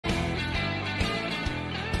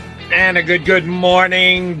And a good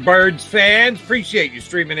morning, Birds fans. Appreciate you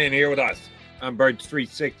streaming in here with us on Birds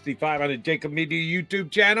 365 on the JAKIB Media YouTube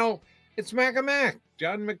channel. It's Mac and Mac,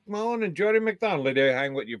 John McMullen and Jody McDonald are there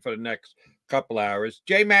hang with you for the next couple hours.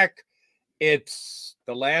 J-Mac, it's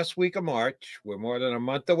the last week of March. We're more than a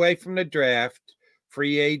month away from the draft.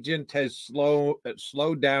 Free agent has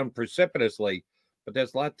slowed down precipitously, but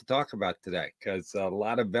there's a lot to talk about today because a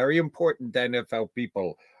lot of very important NFL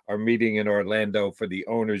people are meeting in Orlando for the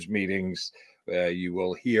owners' meetings. You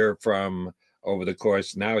will hear from over the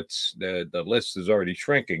course. Now it's the list is already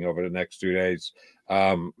shrinking over the next 2 days.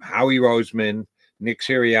 Howie Roseman, Nick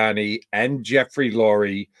Sirianni, and Jeffrey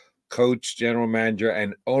Lurie, coach, general manager,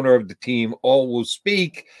 and owner of the team, all will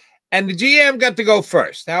speak. And the GM got to go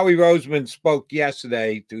first. Howie Roseman spoke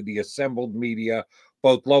yesterday to the assembled media,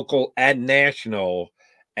 both local and national.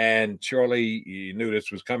 And surely you knew this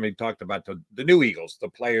was coming. He talked about the new Eagles, the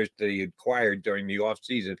players that he acquired during the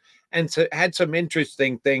offseason, and so had some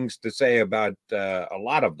interesting things to say about a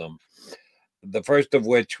lot of them. The first of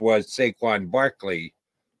which was Saquon Barkley,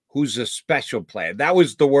 who's a special player. That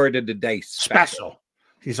was the word of the day. Special.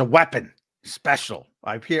 He's a weapon. Special.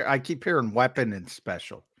 I keep hearing weapon and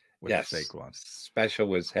special. Yes, Saquon. Special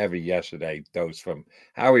was heavy yesterday. Those from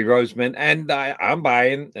Howie Roseman, and I'm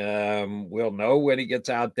buying. We'll know when he gets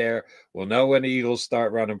out there. We'll know when the Eagles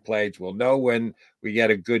start running plays. We'll know when we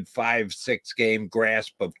get a good 5-6 game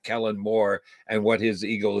grasp of Kellen Moore and what his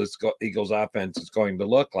Eagles offense is going to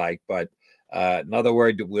look like. But another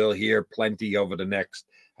word that we'll hear plenty over the next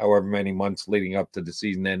however many months leading up to the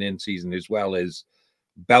season and in season as well is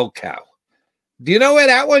bell cow. Do you know where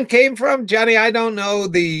that one came from, Johnny? I don't know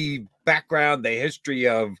the background, the history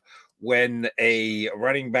of when a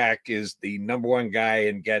running back is the number one guy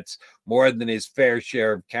and gets more than his fair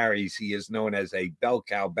share of carries. He is known as a bell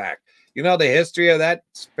cow back. You know the history of that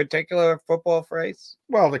particular football phrase?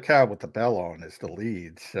 Well, the cow with the bell on is the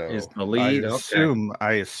lead. So is the lead.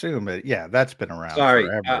 I assume it. Yeah, that's been around. Sorry,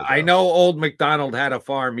 forever. I know old McDonald had a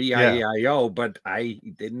farm, E-I-E-I-O, but I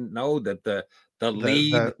didn't know that the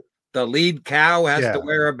lead cow has to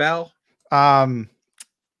wear a bell.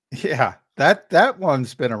 Yeah, that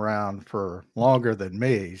one's been around for longer than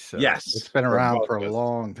me. So yes, it's been around for a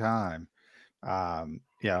long time.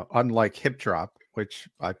 Yeah, unlike hip drop, which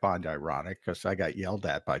I find ironic because I got yelled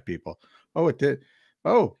at by people. Oh, it did.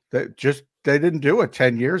 Oh, they didn't do it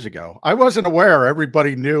 10 years ago. I wasn't aware.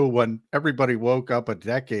 Everybody knew when everybody woke up a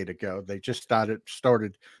decade ago. They just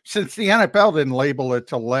started since the NFL didn't label it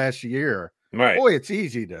till last year. Right. Boy, it's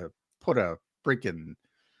easy to put a freaking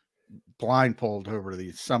blindfold over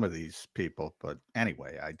some of these people. But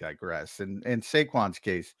anyway, I digress. In Saquon's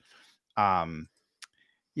case,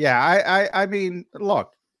 yeah, I mean,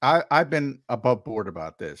 look, I've been above board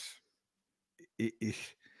about this.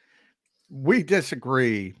 We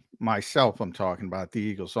disagree. Myself, I'm talking about the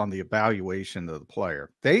Eagles on the evaluation of the player.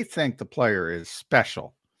 They think the player is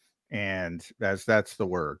special, and that's the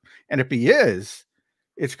word. And if he is,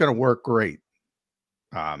 it's going to work great.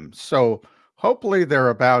 So hopefully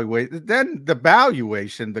they're evaluated. Then the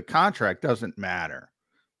valuation, the contract doesn't matter.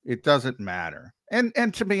 It doesn't matter.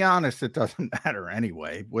 And to be honest, it doesn't matter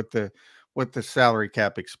anyway with the salary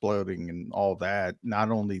cap exploding and all that,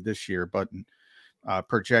 not only this year, but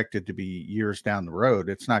projected to be years down the road.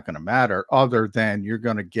 It's not going to matter other than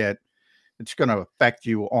it's going to affect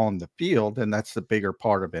you on the field. And that's the bigger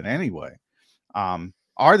part of it anyway.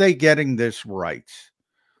 Are they getting this right?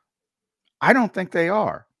 I don't think they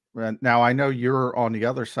are. Now, I know you're on the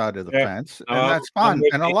other side of the fence, and that's fine.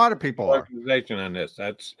 And a lot of people are. On this.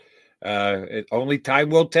 That's only time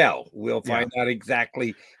will tell. We'll find out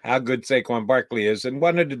exactly how good Saquon Barkley is. And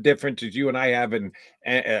one of the differences you and I have in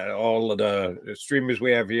all of the streamers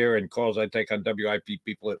we have here and calls I take on WIP,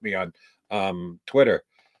 people hit me on Twitter.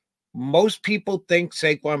 Most people think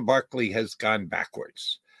Saquon Barkley has gone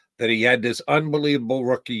backwards. That he had this unbelievable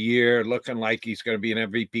rookie year, looking like he's going to be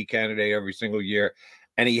an MVP candidate every single year,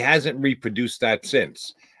 and he hasn't reproduced that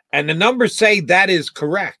since. And the numbers say that is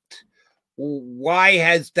correct. Why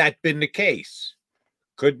has that been the case?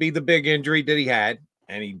 Could be the big injury that he had,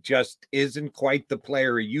 and he just isn't quite the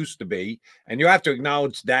player he used to be. And you have to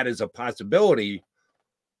acknowledge that as a possibility.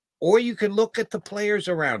 Or you can look at the players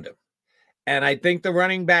around him. And I think the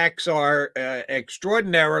running backs are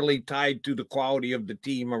extraordinarily tied to the quality of the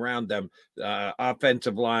team around them,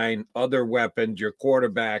 offensive line, other weapons, your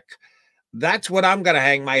quarterback. That's what I'm going to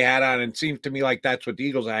hang my hat on. And it seems to me like that's what the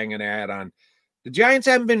Eagles are hanging their hat on. The Giants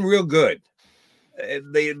haven't been real good.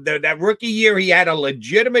 That rookie year, he had a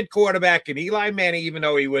legitimate quarterback in Eli Manning, even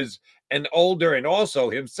though he was an older and also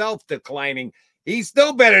himself declining. He's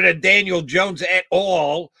still better than Daniel Jones at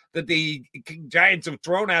all that the Giants have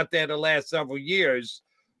thrown out there the last several years.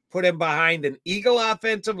 Put him behind an Eagle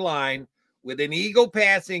offensive line with an Eagle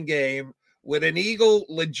passing game, with an Eagle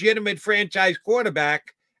legitimate franchise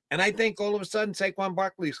quarterback. And I think all of a sudden Saquon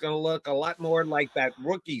Barkley is going to look a lot more like that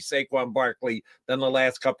rookie Saquon Barkley than the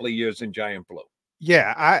last couple of years in Giant Blue.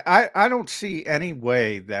 Yeah, I don't see any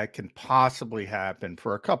way that can possibly happen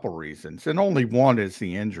for a couple reasons, and only one is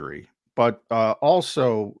the injury. But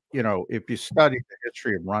also, if you study the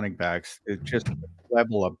history of running backs, it's just the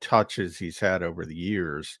level of touches he's had over the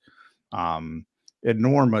years, um,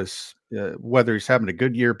 enormous. Whether he's having a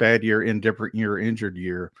good year, bad year, indifferent year, injured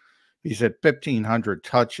year, he's at 1,500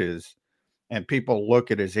 touches, and people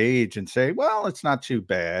look at his age and say, "Well, it's not too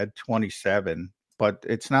bad, 27." But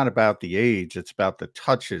it's not about the age; it's about the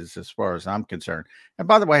touches, as far as I'm concerned. And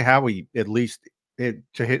by the way, Howie, at least to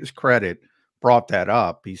his credit, brought that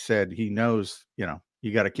up. He said he knows,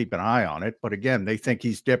 you got to keep an eye on it. But again, they think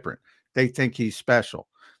he's different. They think he's special.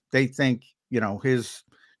 They think, his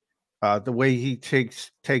the way he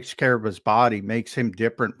takes care of his body makes him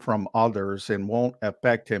different from others and won't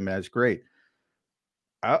affect him as great.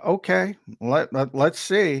 Okay, let's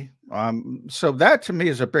see. So that to me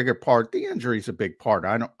is a bigger part. The injury is a big part.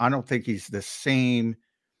 I don't think he's the same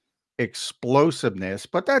explosiveness,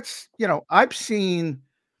 but that's, I've seen,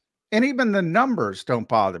 and even the numbers don't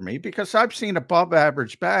bother me because I've seen above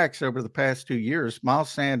average backs over the past 2 years.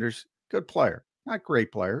 Miles Sanders, good player, not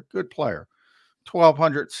great player, good player.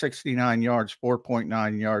 1,269 yards,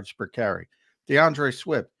 4.9 yards per carry. DeAndre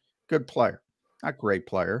Swift, good player, not great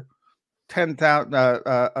player.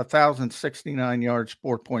 1,069 yards,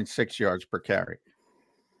 4.6 yards per carry.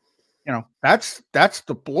 That's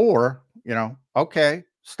the floor, okay,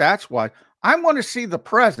 stats wise. I want to see the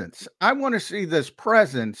presence. I want to see this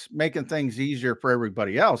presence making things easier for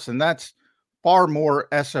everybody else. And that's far more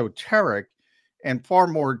esoteric and far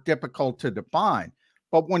more difficult to define.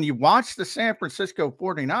 But when you watch the San Francisco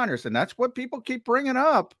 49ers, and that's what people keep bringing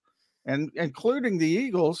up, and including the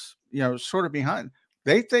Eagles, sort of behind,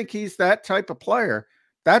 they think he's that type of player.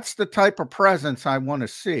 That's the type of presence I want to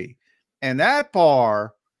see. And that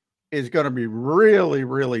bar is going to be really,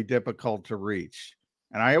 really difficult to reach.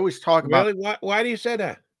 And I always talk about. Why do you say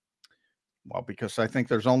that? Well, because I think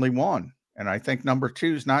there's only one. And I think number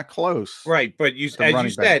 2 is not close. Right. But as you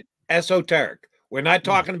said, esoteric. We're not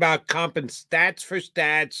talking about comping stats for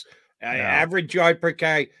stats, average yard per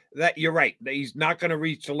carry. That you're right. He's not going to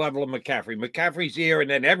reach the level of McCaffrey. McCaffrey's here, and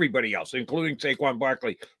then everybody else, including Saquon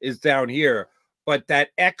Barkley, is down here. But that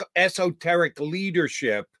esoteric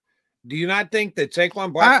leadership, do you not think that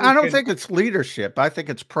Saquon Barkley? I don't think it's leadership. I think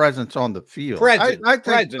it's presence on the field. Presence.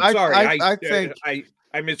 Sorry,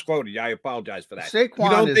 I misquoted you. I apologize for that. Saquon, you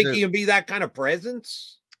don't think he can be that kind of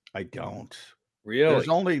presence? I don't.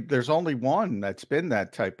 Really? There's only one that's been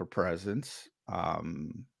that type of presence. I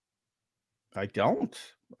don't.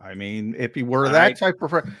 I mean, if he were that type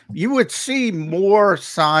of, you would see more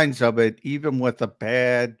signs of it, even with a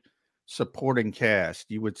bad supporting cast.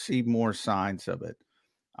 You would see more signs of it,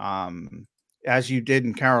 as you did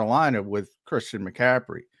in Carolina with Christian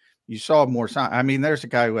McCaffrey. You saw more signs. I mean, there's a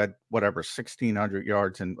guy who had 1,600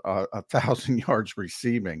 yards and 1,000 yards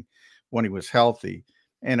receiving when he was healthy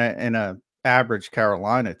in a average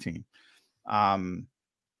Carolina team.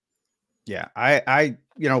 Yeah,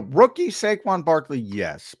 rookie Saquon Barkley,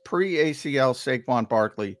 yes. Pre-ACL Saquon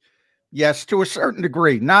Barkley, yes, to a certain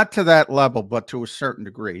degree. Not to that level, but to a certain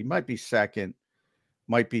degree. He might be second,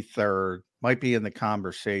 might be third, might be in the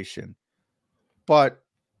conversation. But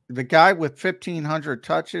the guy with 1,500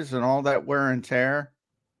 touches and all that wear and tear,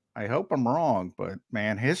 I hope I'm wrong, but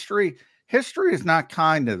man, history is not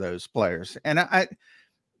kind to those players. And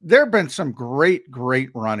there have been some great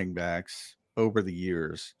running backs over the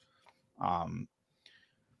years.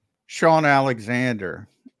 Sean Alexander,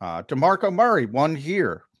 DeMarco Murray, 1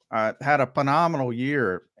 year, had a phenomenal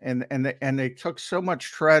year, and they took so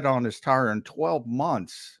much tread on his tire in 12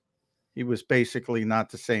 months. He was basically not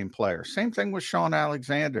the same player. Same thing with Sean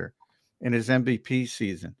Alexander in his MVP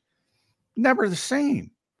season. Never the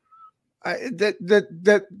same.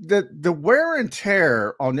 The wear and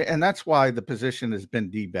tear on and that's why the position has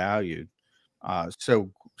been devalued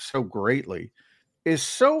so greatly, is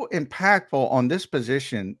so impactful on this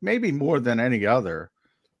position, maybe more than any other.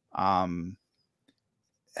 The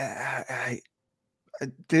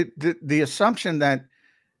assumption that,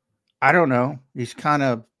 I don't know, he's kind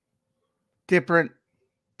of different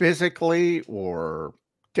physically or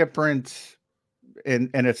different,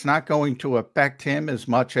 and it's not going to affect him as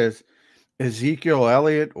much as Ezekiel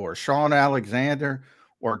Elliott or Sean Alexander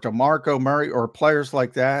or DeMarco Murray or players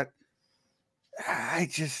like that. I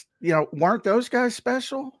just, weren't those guys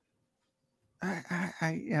special?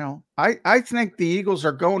 I think the Eagles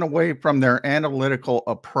are going away from their analytical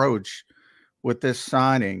approach with this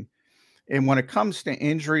signing. And when it comes to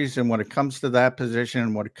injuries and when it comes to that position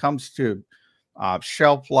and when it comes to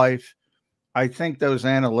shelf life, I think those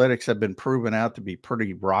analytics have been proven out to be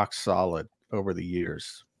pretty rock solid over the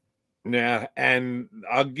years. Yeah, and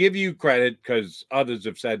I'll give you credit because others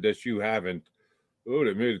have said this. You haven't. Oh,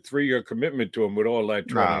 they made a 3-year commitment to him with all that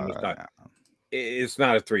training and stuff. No. It's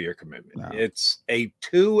not a 3-year commitment. No. It's a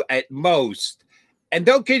 2 at most. And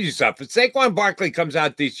don't kid yourself. If Saquon Barkley comes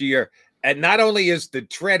out this year, and not only is the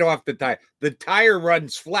tread off the tire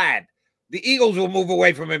runs flat, the Eagles will move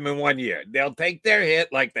away from him in 1 year. They'll take their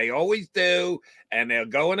hit like they always do, and they'll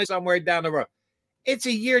go into somewhere down the road. It's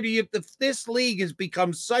a year-to-year. This league has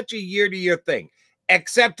become such a year-to-year thing,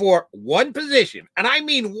 except for one position, and I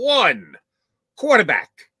mean one,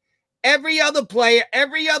 quarterback. Every other player,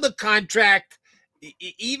 every other contract,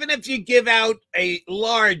 even if you give out a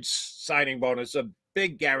large signing bonus, a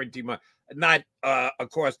big guarantee money, not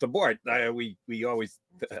across the board. We always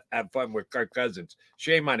have fun with Kirk Cousins.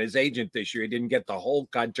 Shame on his agent this year. He didn't get the whole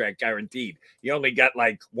contract guaranteed. He only got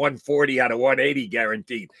like 140 out of 180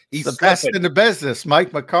 guaranteed. He's the best in the business.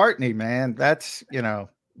 Mike McCartney, man. That's,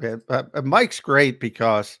 Mike's great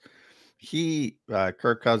because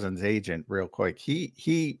Kirk Cousins' agent, real quick,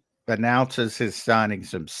 he announces his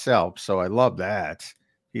signings himself. So I love that.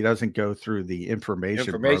 He doesn't go through the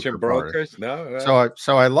information brokers. No.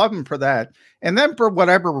 So I love him for that. And then for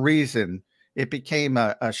whatever reason, it became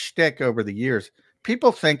a shtick over the years.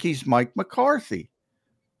 People think he's Mike McCarthy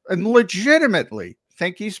and legitimately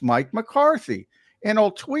think he's Mike McCarthy. And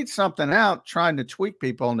he'll tweet something out trying to tweak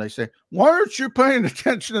people. And they say, why aren't you paying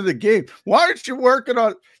attention to the game? Why aren't you working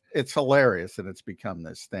on? It's hilarious. And it's become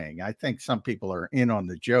this thing. I think some people are in on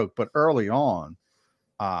the joke, but early on,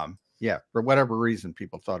 for whatever reason,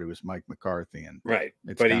 people thought he was Mike McCarthy. And right.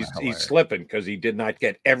 But he's slipping because he did not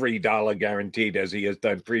get every dollar guaranteed as he has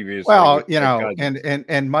done previously. Well,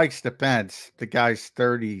 and Mike's defense, the guy's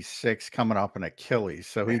 36 coming off an Achilles.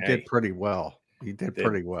 So he did pretty well. He did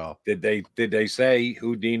pretty well. Did they say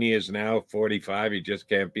Houdini is now 45? He just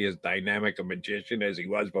can't be as dynamic a magician as he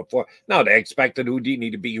was before. No, they expected Houdini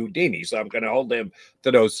to be Houdini. So I'm going to hold him to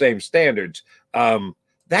those same standards.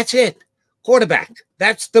 That's it. Quarterback,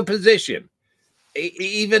 that's the position.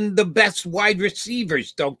 Even the best wide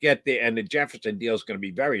receivers don't get there. And the Jefferson deal is going to be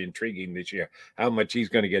very intriguing this year, how much he's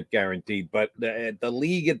going to get guaranteed. But the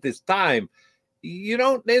league at this time,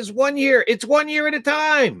 there's 1 year. It's 1 year at a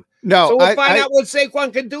time. No, so we'll find out what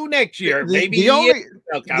Saquon can do next year. Maybe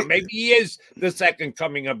he is the second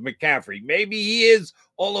coming of McCaffrey. Maybe he is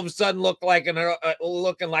all of a sudden looking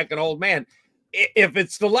like an old man. If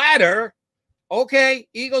it's the latter, okay,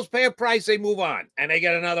 Eagles pay a price, they move on, and they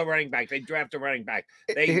get another running back. They draft a running back.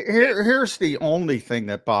 Here's the only thing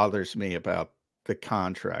that bothers me about the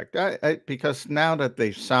contract. Because now that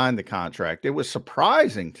they've signed the contract, it was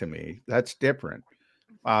surprising to me. That's different.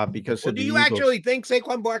 Because do you actually think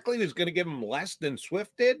Saquon Barkley was going to give him less than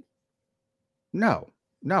Swift did? No.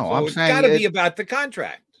 So I'm saying it's got to be about the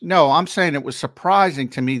contract. No, I'm saying it was surprising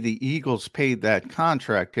to me the Eagles paid that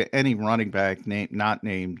contract to any running back not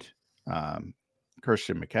named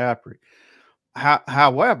Christian McCaffrey.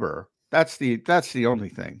 However, that's the only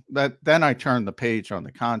thing. Then I turned the page on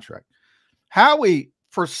the contract. Howie,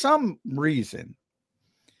 for some reason,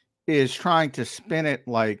 is trying to spin it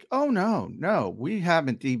like, oh no, we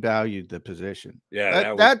haven't devalued the position.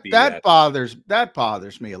 Yeah, that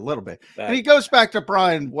bothers me a little bit. And he goes back to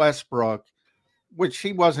Brian Westbrook, which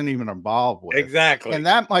he wasn't even involved with. Exactly. And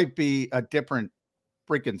that might be a different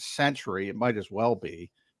freaking century. It might as well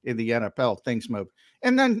be in the NFL. Things move.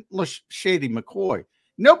 And then Shady McCoy.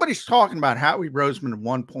 Nobody's talking about Howie Roseman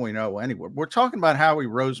 1.0 anywhere. We're talking about Howie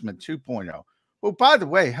Roseman 2.0. Who, by the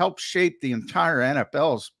way, helped shape the entire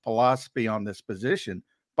NFL's philosophy on this position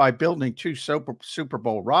by building 2 Super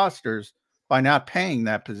Bowl rosters by not paying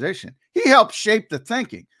that position. He helped shape the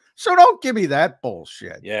thinking. So don't give me that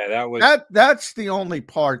bullshit. Yeah, that's the only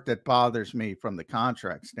part that bothers me from the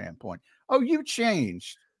contract standpoint. Oh, you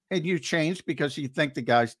changed, and you changed because you think the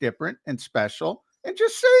guy's different and special, and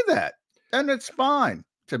just say that, and it's fine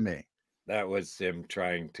to me. That was him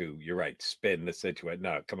trying to, you're right, spin the situation.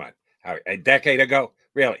 No, come on. A decade ago,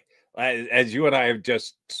 really, as you and I have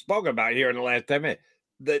just spoken about here in the last 10 minutes,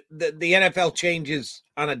 the NFL changes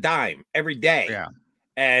on a dime every day. Yeah.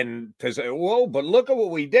 And to say, whoa, but look at what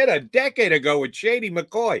we did a decade ago with Shady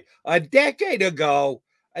McCoy. A decade ago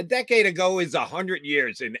is 100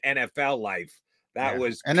 years in NFL life. That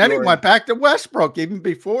was, and then he went back to Westbrook even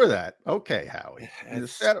before that. Okay, Howie.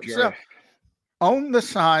 own the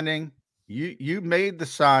signing. You made the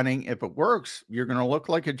signing. If it works, you're going to look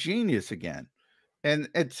like a genius again. And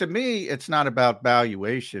to me, it's not about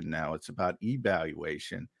valuation now. It's about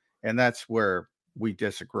evaluation. And that's where we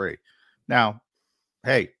disagree. Now,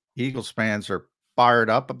 hey, Eagles fans are fired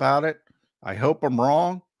up about it. I hope I'm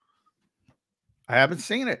wrong. I haven't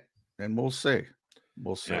seen it, and we'll see.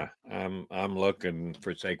 We'll see. Yeah, I'm looking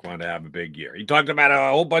for Saquon to have a big year. He talked about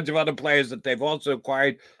a whole bunch of other players that they've also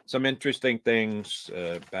acquired. Some interesting things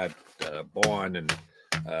about Bourne, and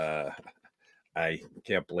I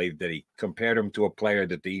can't believe that he compared him to a player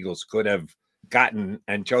that the Eagles could have gotten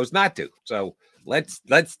and chose not to. So let's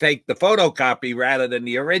take the photocopy rather than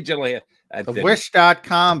the original. The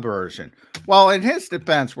Wish.com version. Well, in his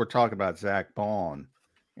defense, we're talking about Zach Bourne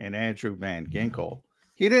and Andrew Van Ginkel.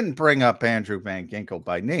 He didn't bring up Andrew Van Ginkel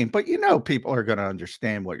by name, but people are going to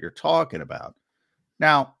understand what you're talking about.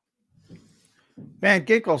 Now, Van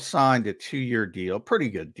Ginkel signed a 2-year deal, pretty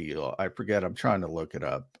good deal. I forget. I'm trying to look it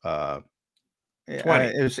up. 20.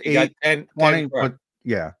 It was 20, but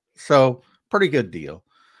yeah. So pretty good deal.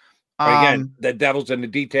 But again, the devil's in the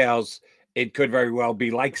details. It could very well be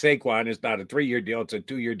like Saquon. It's not a 3-year deal. It's a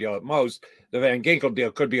 2-year deal at most. The Van Ginkel deal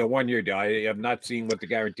could be a 1-year deal. I have not seen what the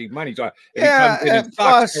guaranteed money's are. And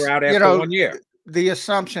plus, out after 1 year. The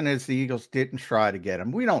assumption is the Eagles didn't try to get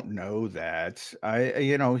him. We don't know that.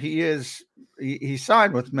 He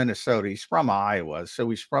signed with Minnesota. He's from Iowa, so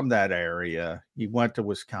he's from that area. He went to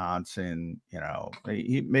Wisconsin.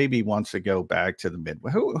 He maybe wants to go back to the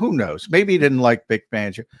Midwest. Who knows? Maybe he didn't like Vic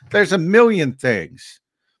Fangio. There's a million things.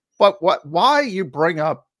 But why you bring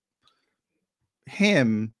up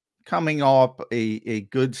him coming off a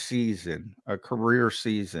good season, a career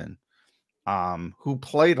season, who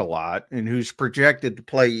played a lot and who's projected to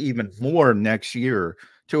play even more next year,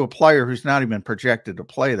 to a player who's not even projected to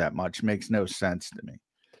play that much makes no sense to me.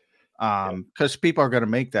 Because people are going to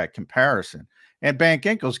make that comparison. And Van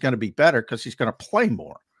Ginkel's going to be better because he's going to play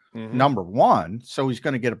more, number one. So he's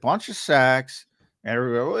going to get a bunch of sacks.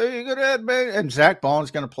 And Zach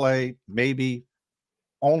Bourne's going to play maybe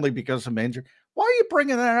only because of injury. Why are you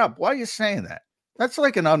bringing that up? Why are you saying that? That's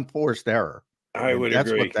like an unforced error. I would agree.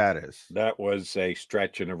 That's what that is. That was a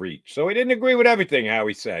stretch and a reach. So he didn't agree with everything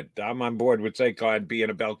Howie said. I'm on board with Saquon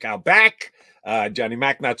being a bell cow back. Johnny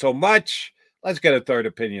Mack, not so much. Let's get a third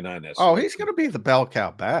opinion on this. Oh, he's going to be the bell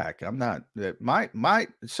cow back. I'm not.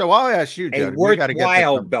 So I'll ask you, Jody. A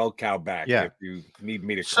worthwhile bell cow back. Yeah. If you need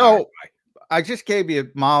me to clarify. I just gave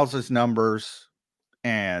you Miles's numbers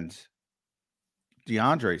and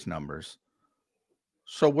DeAndre's numbers.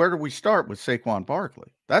 So where do we start with Saquon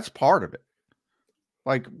Barkley? That's part of it.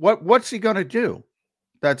 Like, what's he going to do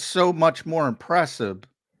that's so much more impressive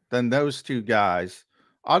than those two guys,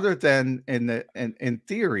 other than in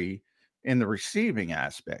theory, in the receiving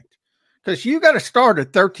aspect? Because you got to start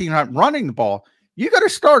at 1,300 running the ball. You got to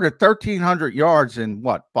start at 1,300 yards in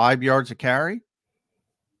 5 yards a carry?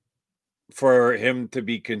 For him to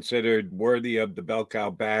be considered worthy of the bell cow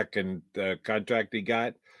back and the contract he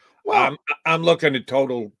got. Well, I'm looking at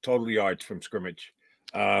total yards from scrimmage.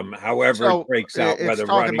 However it breaks out, whether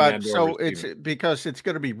running and or it's because it's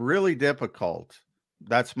going to be really difficult.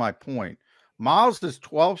 That's my point. Miles is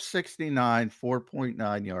 1269,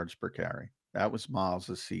 4.9 yards per carry. That was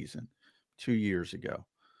Miles' season 2 years ago.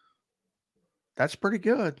 That's pretty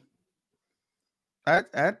good.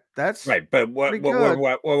 That's right. But what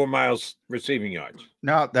were Miles' receiving yards?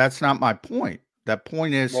 No, that's not my point. That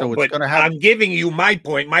point is, it's going to happen. I'm giving you my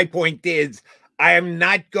point. My point is, I am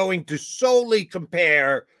not going to solely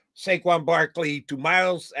compare Saquon Barkley to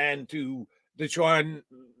Miles and to DeAndre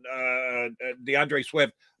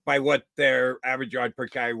Swift by what their average yard per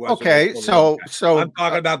carry was. Okay, so I'm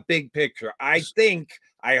talking about big picture. I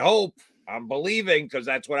hope, I'm believing, because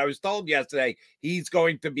that's what I was told yesterday, he's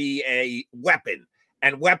going to be a weapon.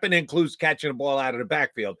 And weapon includes catching the ball out of the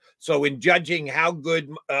backfield. So in judging how good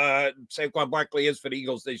Saquon Barkley is for the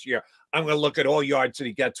Eagles this year, I'm going to look at all yards that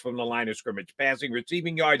he gets from the line of scrimmage, passing,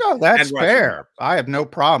 receiving yards. No, that's fair. I have no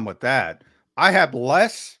problem with that. I have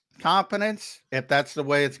less confidence if that's the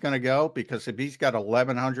way it's going to go, because if he's got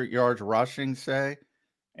 1,100 yards rushing, say,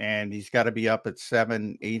 and he's got to be up at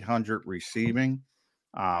 700-800 receiving,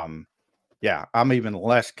 I'm even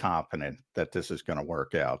less confident that this is going to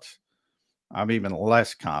work out. I'm even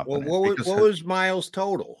less confident. Well, what was Miles'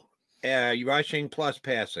 total? Rushing plus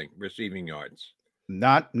passing, receiving yards.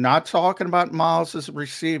 Not talking about Miles'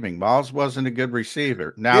 receiving. Miles wasn't a good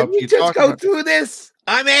receiver. Now, did we just go through this?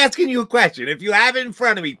 I'm asking you a question. If you have it in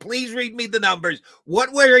front of me, please read me the numbers.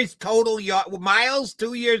 What were his total miles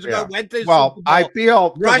 2 years ago? Went to the Super Bowl, I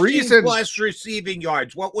feel the rushing reason plus receiving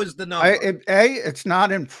yards. What was the number? It's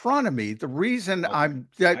not in front of me. The reason I'm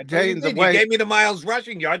saying the way you gave me the miles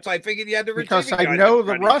rushing yards, so I figured you had the because receiving I yards know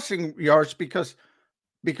the rushing yards because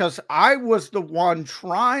I was the one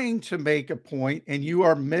trying to make a point, and you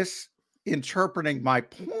are misinterpreting my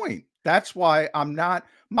point. That's why I'm not.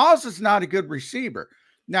 Miles is not a good receiver.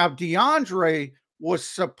 Now, DeAndre was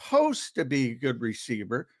supposed to be a good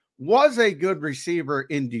receiver, was a good receiver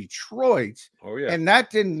in Detroit, and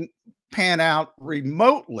that didn't pan out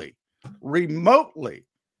remotely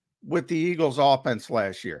with the Eagles offense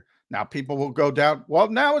last year. Now, people will go down, well,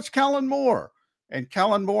 now it's Kellen Moore, and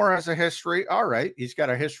Kellen Moore has a history. All right, he's got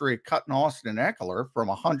a history of cutting Austin Eckler from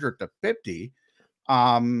 100 to 50.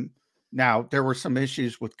 Now, there were some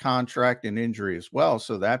issues with contract and injury as well,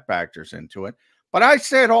 so that factors into it. But I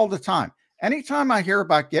say it all the time. Anytime I hear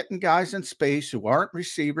about getting guys in space who aren't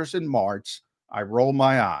receivers in March, I roll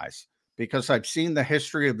my eyes because I've seen the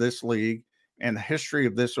history of this league and the history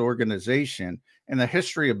of this organization and the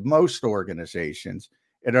history of most organizations.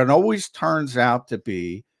 And it always turns out to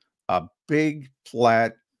be a big,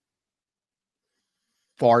 flat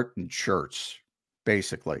fart in church,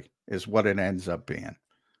 basically, is what it ends up being.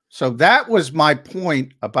 So that was my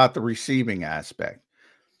point about the receiving aspect.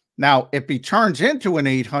 Now, if he turns into an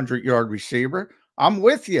 800-yard receiver, I'm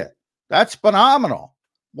with you. That's phenomenal.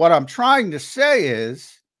 What I'm trying to say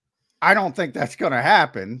is I don't think that's going to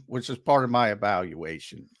happen, which is part of my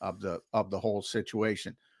evaluation of the whole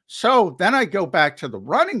situation. So then I go back to the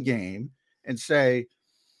running game and say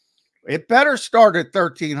it better start at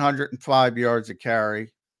 1,305 yards a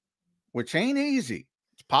carry, which ain't easy.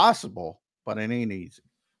 It's possible, but it ain't easy.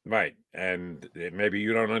 Right. And maybe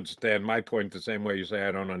you don't understand my point the same way you say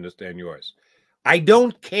I don't understand yours. I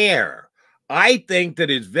don't care. I think that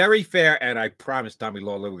it's very fair, and I promise Tommy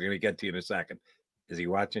Lawler we're going to get to you in a second. Is he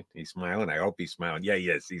watching? He's smiling. I hope he's smiling. Yeah, he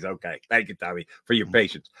is. He's okay. Thank you, Tommy, for your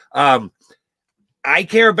patience. I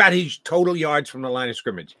care about his total yards from the line of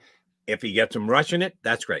scrimmage. If he gets them rushing it,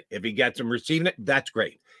 that's great. If he gets them receiving it, that's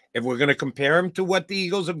great. If we're going to compare him to what the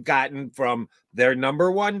Eagles have gotten from their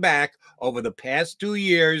number one back over the past 2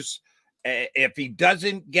 years, if he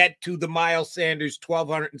doesn't get to the Miles Sanders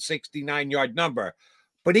 1,269-yard number,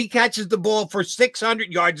 but he catches the ball for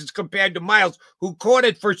 600 yards as compared to Miles, who caught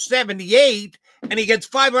it for 78, and he gets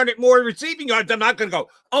 500 more receiving yards, I'm not going to go,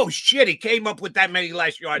 oh, shit, he came up with that many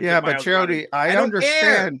less yards. Yeah, but Jody, I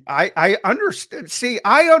understand. I understand. See,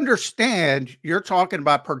 I understand you're talking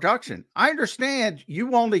about production. I understand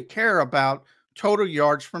you only care about total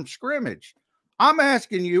yards from scrimmage. I'm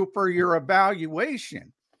asking you for your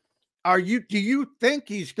evaluation. Do you think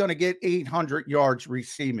he's going to get 800 yards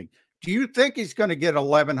receiving? Do you think he's going to get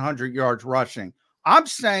 1,100 yards rushing? I'm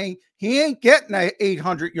saying he ain't getting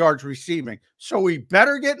 800 yards receiving, so he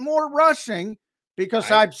better get more rushing because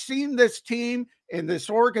I've seen this team and this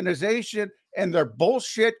organization and their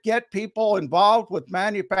bullshit get people involved with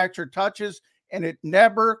manufactured touches, and it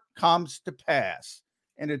never comes to pass.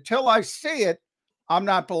 And until I see it, I'm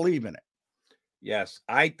not believing it. Yes,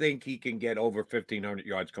 I think he can get over 1,500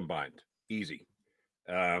 yards combined. Easy.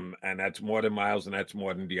 And that's more than Miles, and that's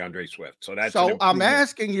more than DeAndre Swift. So that's I'm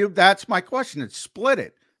asking you, that's my question. It's split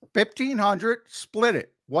it. 1,500, split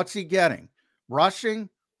it. What's he getting? Rushing,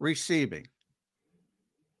 receiving.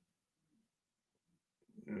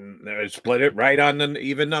 Split it right on the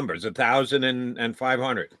even numbers, 1,000 and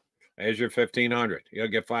 500. There's your 1,500. You'll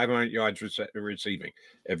get 500 yards receiving.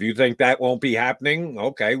 If you think that won't be happening,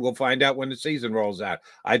 okay, we'll find out when the season rolls out.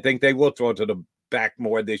 I think they will throw to the back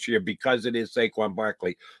more this year because it is Saquon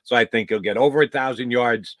Barkley. So I think he'll get over 1,000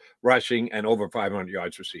 yards rushing and over 500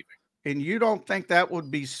 yards receiving. And you don't think that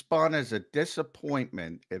would be spun as a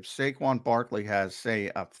disappointment if Saquon Barkley has, say,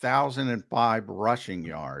 1,005 rushing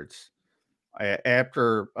yards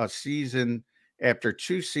after a season, after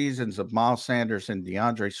 2 seasons of Miles Sanders and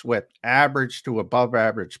DeAndre Swift, average to above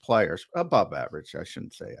average players, above average, I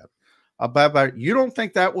shouldn't say above average. You don't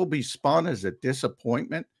think that will be spun as a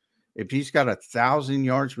disappointment if he's got 1,000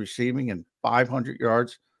 yards receiving and 500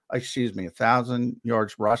 yards, 1,000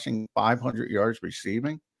 yards rushing, 500 yards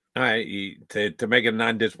receiving? All right, to make it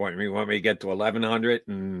non-disappointment, you want me to get to 1,100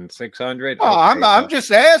 and 600? Oh, okay. I'm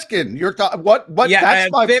just asking. You're talking what? Yeah,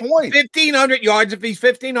 that's my point. 1,500 yards. If he's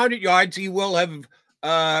 1,500 yards, he will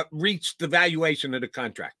have reached the valuation of the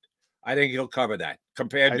contract. I think he'll cover that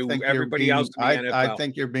compared to everybody else in the NFL. I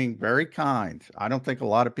think you're being very kind. I don't think a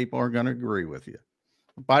lot of people are going to agree with you,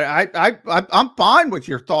 but I'm fine with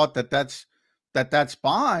your thought that's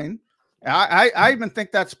fine. I even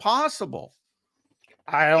think that's possible.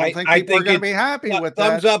 I don't think people are going to be happy with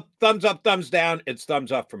thumbs that. Up, thumbs up, thumbs down. It's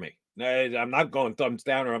thumbs up for me. I'm not going thumbs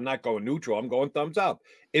down or I'm not going neutral. I'm going thumbs up.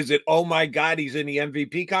 Is it, oh my God, he's in the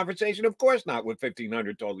MVP conversation? Of course not with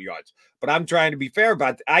 1,500 total yards. But I'm trying to be fair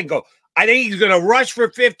about it. I think he's going to rush for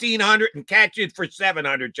 1,500 and catch it for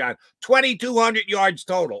 700, John. 2,200 yards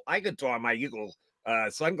total. I could throw on my Eagle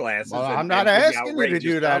sunglasses. Well, I'm not asking you to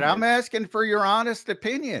do that. I'm asking for your honest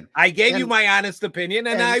opinion. I gave you my honest opinion,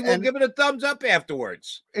 and I will give it a thumbs up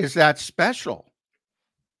afterwards. Is that special?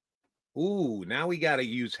 Ooh, now we got to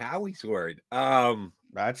use Howie's word.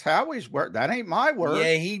 That's Howie's word. That ain't my word.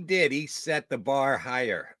 Yeah, he did. He set the bar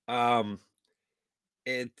higher.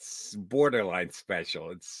 It's borderline special.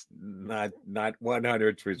 It's not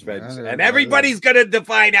 100%. And everybody's going to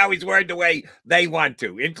define Howie's word the way they want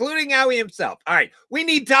to, including Howie himself. All right, we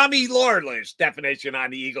need Tommy Lawler's definition on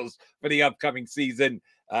the Eagles for the upcoming season.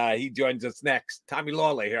 He joins us next. Tommy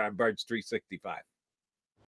Lawler here on Birds 365.